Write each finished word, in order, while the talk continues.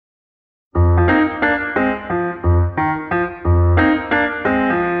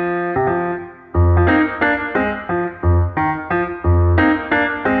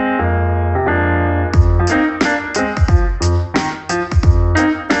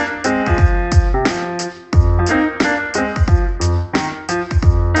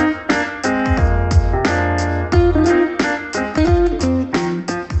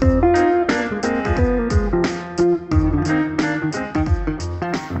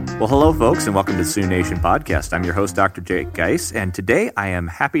Well, hello, folks, and welcome to Sioux Nation Podcast. I'm your host, Dr. Jake Geis, and today I am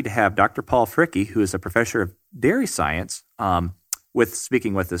happy to have Dr. Paul Fricke, who is a professor of dairy science,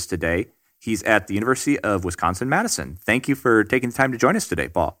 speaking with us today. He's at the University of Wisconsin-Madison. Thank you for taking the time to join us today,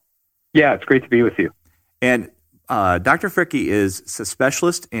 Paul. Yeah, it's great to be with you. And Dr. Fricke is a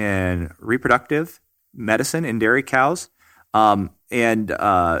specialist in reproductive medicine in dairy cows. And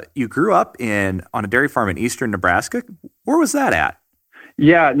you grew up on a dairy farm in eastern Nebraska. Where was that at?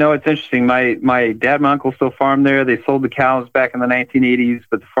 Yeah, no, it's interesting. My dad and my uncle still farm there. They sold the cows back in the 1980s,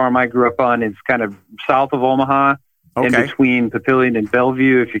 but the farm I grew up on is kind of south of Omaha, in between Papillion and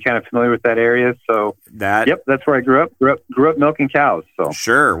Bellevue, if you're kind of familiar with that area. So, yep, that's where I grew up. Grew up milking cows. So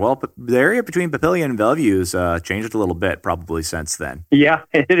sure. Well, the area between Papillion and Bellevue has changed a little bit probably since then. Yeah,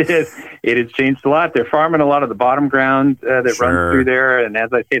 it is. It has changed a lot. They're farming a lot of the bottom ground that runs through there, and as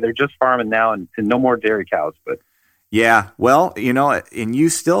I say, they're just farming now and no more dairy cows, but. Yeah, well, and you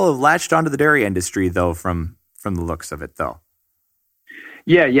still have latched onto the dairy industry, though, from the looks of it, though.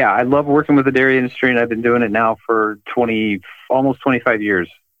 Yeah, I love working with the dairy industry, and I've been doing it now for almost 25 years.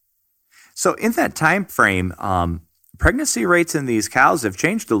 So in that time frame, pregnancy rates in these cows have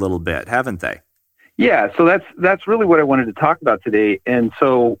changed a little bit, haven't they? Yeah, so that's really what I wanted to talk about today. And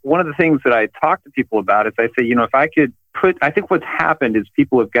so one of the things that I talk to people about is I say, if I could I think what's happened is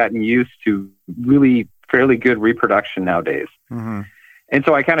people have gotten used to really fairly good reproduction nowadays. Mm-hmm. And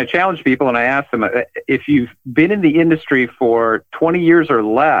so I kind of challenge people and I ask them, if you've been in the industry for 20 years or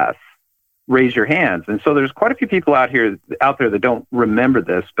less, raise your hands. And so there's quite a few people out there that don't remember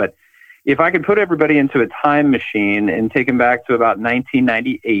this, but if I could put everybody into a time machine and take them back to about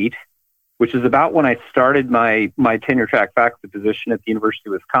 1998, which is about when I started my tenure track faculty position at the University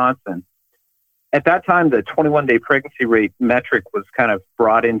of Wisconsin. At that time, the 21-day pregnancy rate metric was kind of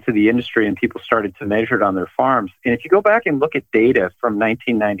brought into the industry and people started to measure it on their farms. And if you go back and look at data from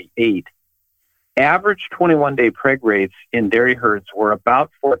 1998, average 21-day preg rates in dairy herds were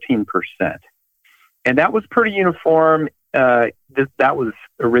about 14%. And that was pretty uniform. That was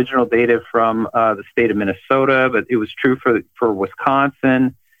original data from the state of Minnesota, but it was true for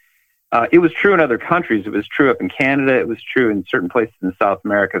Wisconsin. It was true in other countries. It was true up in Canada. It was true in certain places in South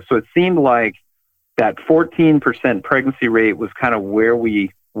America. So it seemed like that 14% pregnancy rate was kind of where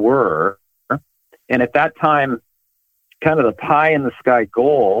we were. And at that time, kind of the pie in the sky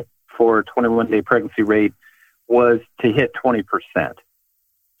goal for 21-day pregnancy rate was to hit 20%.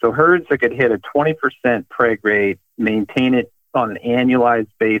 So herds that could hit a 20% preg rate, maintain it on an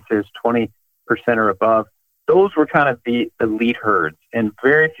annualized basis, 20% or above, those were kind of the elite herds. And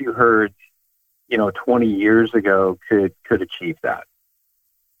very few herds, 20 years ago could achieve that.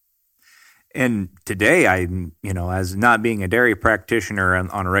 And today, as not being a dairy practitioner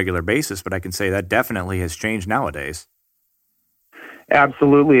on a regular basis, but I can say that definitely has changed nowadays.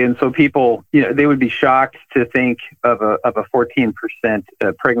 Absolutely. And so people, they would be shocked to think of a 14%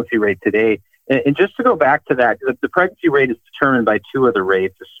 pregnancy rate today. And just to go back to that, the pregnancy rate is determined by two other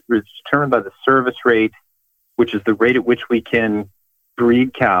rates. It's determined by the service rate, which is the rate at which we can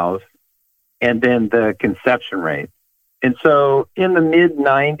breed cows, and then the conception rate. And so in the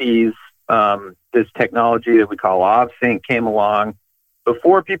mid-90s, this technology that we call OVSync came along.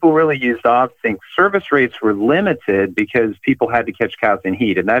 Before people really used OVSync, service rates were limited because people had to catch cows in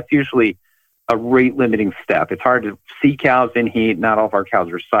heat, and that's usually a rate-limiting step. It's hard to see cows in heat. Not all of our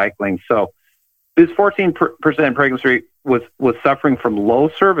cows are cycling. So this 14% pregnancy rate was suffering from low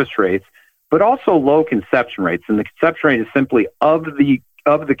service rates, but also low conception rates. And the conception rate is simply of the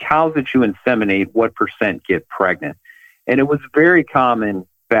cows that you inseminate, what percent get pregnant. And it was very common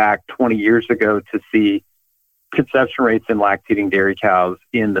back 20 years ago to see conception rates in lactating dairy cows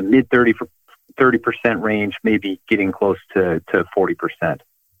in the mid 30% range, maybe getting close to 40%.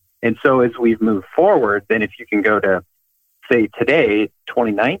 And so as we've moved forward, then if you can go to, say, today,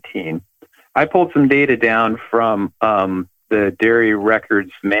 2019, I pulled some data down from the Dairy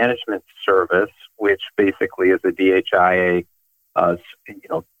Records Management Service, which basically is a DHIA,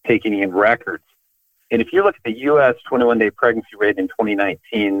 taking in records. And if you look at the U.S. 21-day pregnancy rate in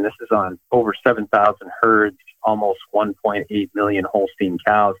 2019, this is on over 7,000 herds, almost 1.8 million Holstein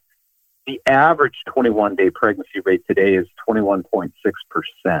cows. The average 21-day pregnancy rate today is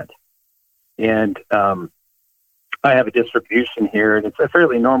 21.6%. And I have a distribution here, and it's a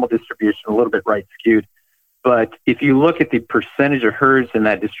fairly normal distribution, a little bit right skewed. But if you look at the percentage of herds in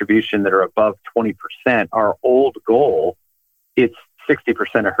that distribution that are above 20%, our old goal, it's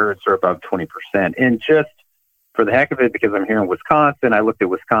 60% of herds are above 20%. And just for the heck of it, because I'm here in Wisconsin, I looked at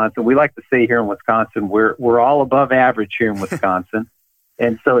Wisconsin. We like to say here in Wisconsin, we're all above average here in Wisconsin.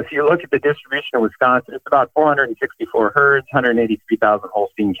 And so if you look at the distribution in Wisconsin, it's about 464 herds, 183,000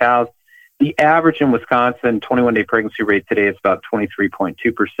 Holstein cows. The average in Wisconsin 21-day pregnancy rate today is about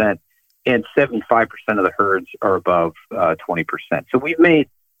 23.2%, and 75% of the herds are above 20%. So we've made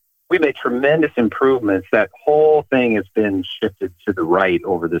tremendous improvements. That whole thing has been shifted to the right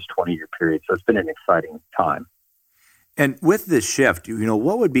over this 20-year period. So it's been an exciting time. And with this shift,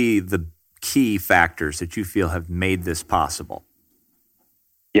 what would be the key factors that you feel have made this possible?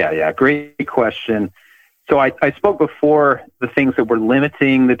 Yeah, great question. So I spoke before the things that were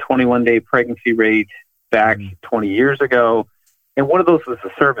limiting the 21-day pregnancy rate back 20 years ago, and one of those was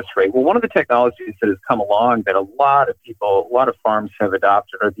the service rate. Well, one of the technologies that has come along that a lot of farms have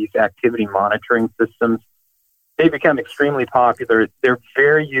adopted are these activity monitoring systems. They've become extremely popular. They're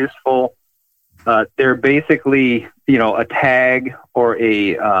very useful. They're basically, a tag or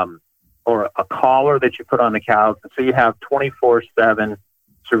a collar that you put on the cows, and so you have 24/7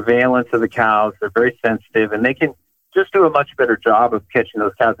 surveillance of the cows. They're very sensitive, and they can just do a much better job of catching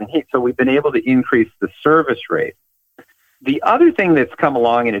those cows in heat. So we've been able to increase the service rate. The other thing that's come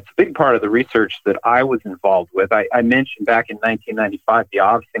along, and it's a big part of the research that I was involved with, I mentioned back in 1995, the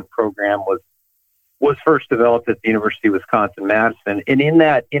OBSYNC program was first developed at the University of Wisconsin-Madison. And in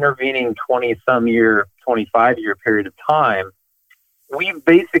that intervening 25-year period of time, we've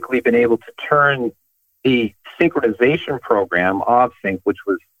basically been able to turn a synchronization program, OBSYNC, which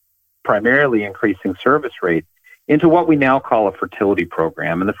was primarily increasing service rate, into what we now call a fertility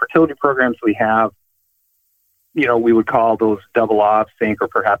program. And the fertility programs we have, we would call those double OBSYNC or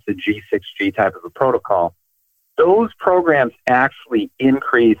perhaps a G6G type of a protocol. Those programs actually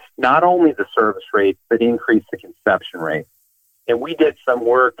increase not only the service rate, but increase the conception rate. And we did some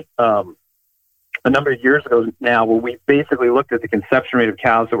work a number of years ago now where we basically looked at the conception rate of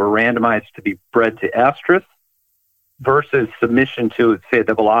cows that were randomized to be bred to estrus versus submission to, say, a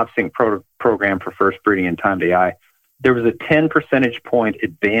double OBSYNC program for first breeding and time to eye. There was a 10 percentage point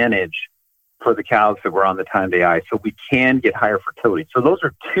advantage for the cows that were on the time to eye. So we can get higher fertility. So those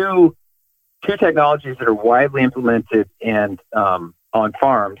are two technologies that are widely implemented and on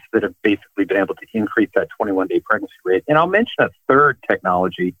farms that have basically been able to increase that 21-day pregnancy rate. And I'll mention a third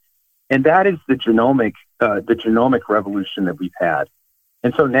technology, and that is the genomic revolution that we've had.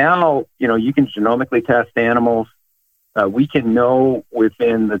 And so now, you can genomically test animals. We can know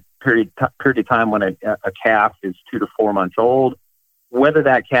within the period of time when a calf is 2 to 4 months old, whether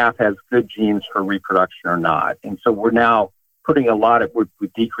that calf has good genes for reproduction or not. And so we're now putting with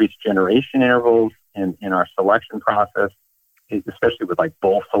decreased generation intervals in our selection process, especially with like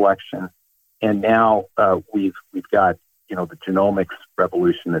bull selection. And now we've got, the genomics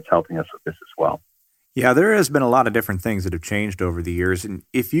revolution that's helping us with this as well. Yeah, there has been a lot of different things that have changed over the years. And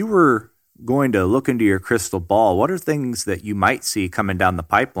if you were going to look into your crystal ball, what are things that you might see coming down the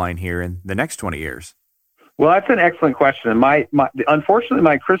pipeline here in the next 20 years? Well, that's an excellent question. Unfortunately,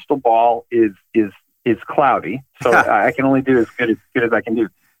 my crystal ball is cloudy, so I can only do as good as I can do.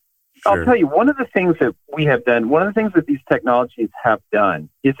 Sure. I'll tell you, one of the things that we have done, one of the things that these technologies have done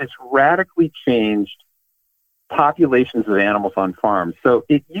is it's radically changed populations of animals on farms. So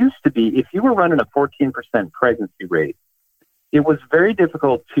it used to be, if you were running a 14% pregnancy rate, it was very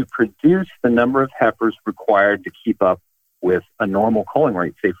difficult to produce the number of heifers required to keep up with a normal culling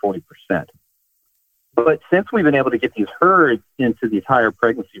rate, say 40%. But since we've been able to get these herds into these higher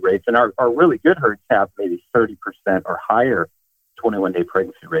pregnancy rates, and our really good herds have maybe 30% or higher 21-day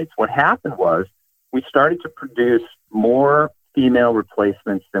pregnancy rates, what happened was we started to produce more female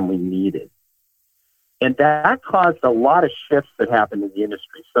replacements than we needed. And that caused a lot of shifts that happened in the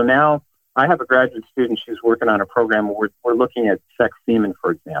industry. So now I have a graduate student, she's working on a program where we're looking at sex semen,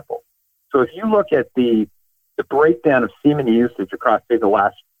 for example. So if you look at the breakdown of semen usage across, say, the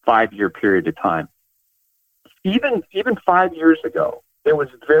last 5-year period of time, even 5 years ago, there was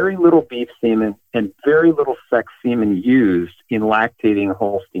very little beef semen and very little sex semen used in lactating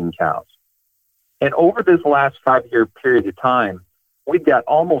Holstein cows. And over this last 5-year period of time, we've got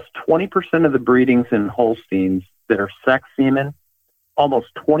almost 20% of the breedings in Holsteins that are sex semen, almost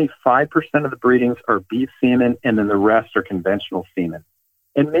 25% of the breedings are beef semen, and then the rest are conventional semen.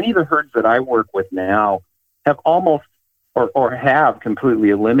 And many of the herds that I work with now have almost or have completely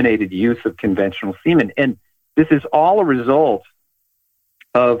eliminated use of conventional semen. And this is all a result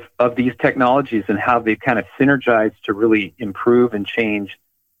of these technologies and how they've kind of synergized to really improve and change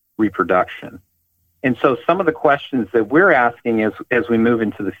reproduction. And so some of the questions that we're asking as we move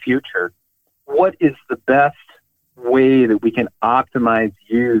into the future, what is the best way that we can optimize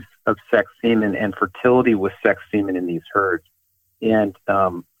use of sex semen and fertility with sex semen in these herds? And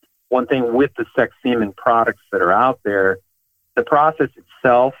one thing with the sex semen products that are out there the process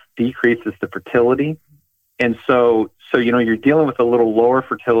itself decreases the fertility. And so you're dealing with a little lower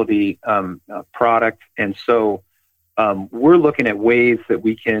fertility product. And so we're looking at ways that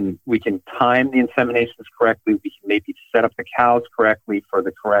we can time the inseminations correctly. We can maybe set up the cows correctly for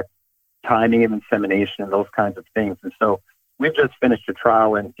the correct timing of insemination and those kinds of things. And so we've just finished a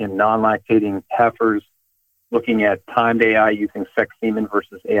trial in non-lactating heifers, looking at timed AI using sex semen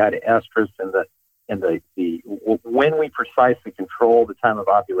versus AI to estrus, and when we precisely control the time of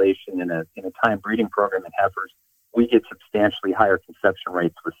ovulation in a timed breeding program in heifers, we get substantially higher conception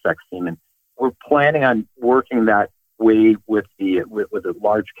rates with sex semen. We're planning on working that way with a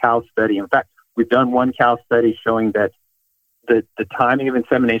large cow study. In fact, we've done one cow study showing that the timing of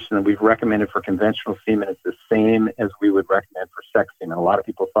insemination that we've recommended for conventional semen is the same as we would recommend for sex semen. A lot of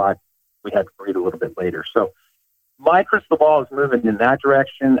people thought we had to breed a little bit later. So my crystal ball is moving in that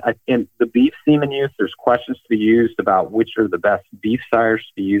direction. In the beef semen use, there's questions to be used about which are the best beef sires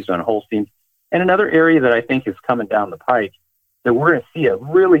to be used on Holsteins. And another area that I think is coming down the pike that we're going to see a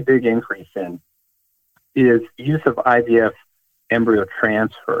really big increase in is use of IVF embryo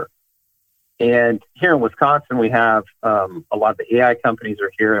transfer. And here in Wisconsin, we have a lot of the AI companies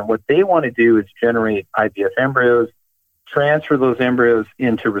are here, and what they want to do is generate IVF embryos, transfer those embryos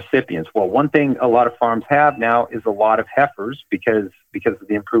into recipients. Well, one thing a lot of farms have now is a lot of heifers because of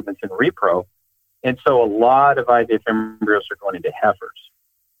the improvements in repro. And so a lot of IVF embryos are going into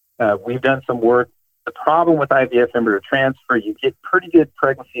heifers. We've done some work. The problem with IVF embryo transfer, you get pretty good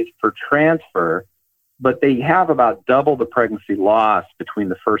pregnancies per transfer, but they have about double the pregnancy loss between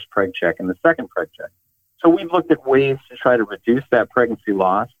the first preg check and the second preg check. So we've looked at ways to try to reduce that pregnancy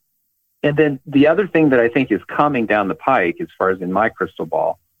loss. And then the other thing that I think is coming down the pike, as far as in my crystal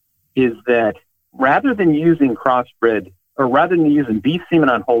ball, is that rather than using crossbred, or rather than using beef semen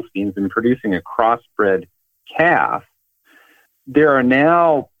on Holsteins and producing a crossbred calf, there are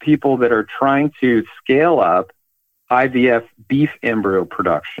now people that are trying to scale up IVF beef embryo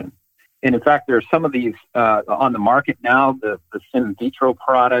production. And in fact, there are some of these on the market now, the Sim Vitro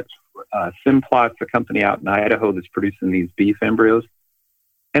product, Simplot's a company out in Idaho that's producing these beef embryos.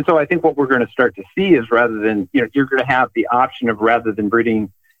 And so I think what we're going to start to see is rather than, you're going to have the option of rather than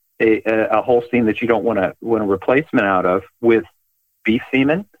breeding a Holstein that you don't want a replacement out of with beef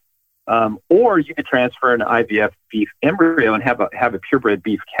semen, or you could transfer an IVF beef embryo and have a purebred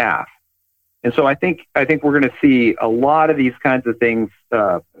beef calf. And so I think we're going to see a lot of these kinds of things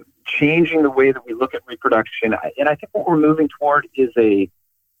changing the way that we look at reproduction. And I think what we're moving toward is a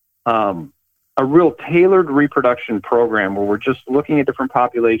real tailored reproduction program where we're just looking at different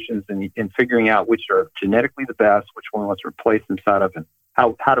populations and figuring out which are genetically the best, which one wants to replace them out of, and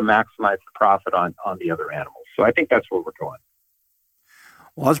how to maximize the profit on the other animals. So I think that's where we're going.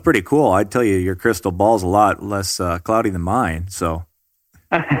 Well, that's pretty cool. I'd tell you your crystal ball's a lot less cloudy than mine. So,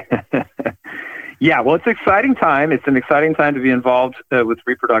 yeah, well, it's an exciting time. It's an exciting time to be involved with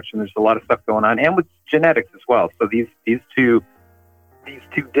reproduction. There's a lot of stuff going on, and with genetics as well. So these two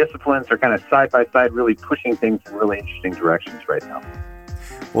disciplines are kind of side by side, really pushing things in really interesting directions right now.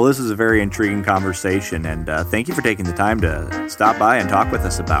 Well, this is a very intriguing conversation, and thank you for taking the time to stop by and talk with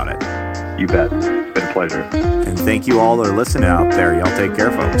us about it. You bet. It's been a pleasure. And thank you all that are listening out there. Y'all take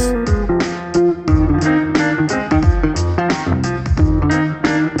care, folks.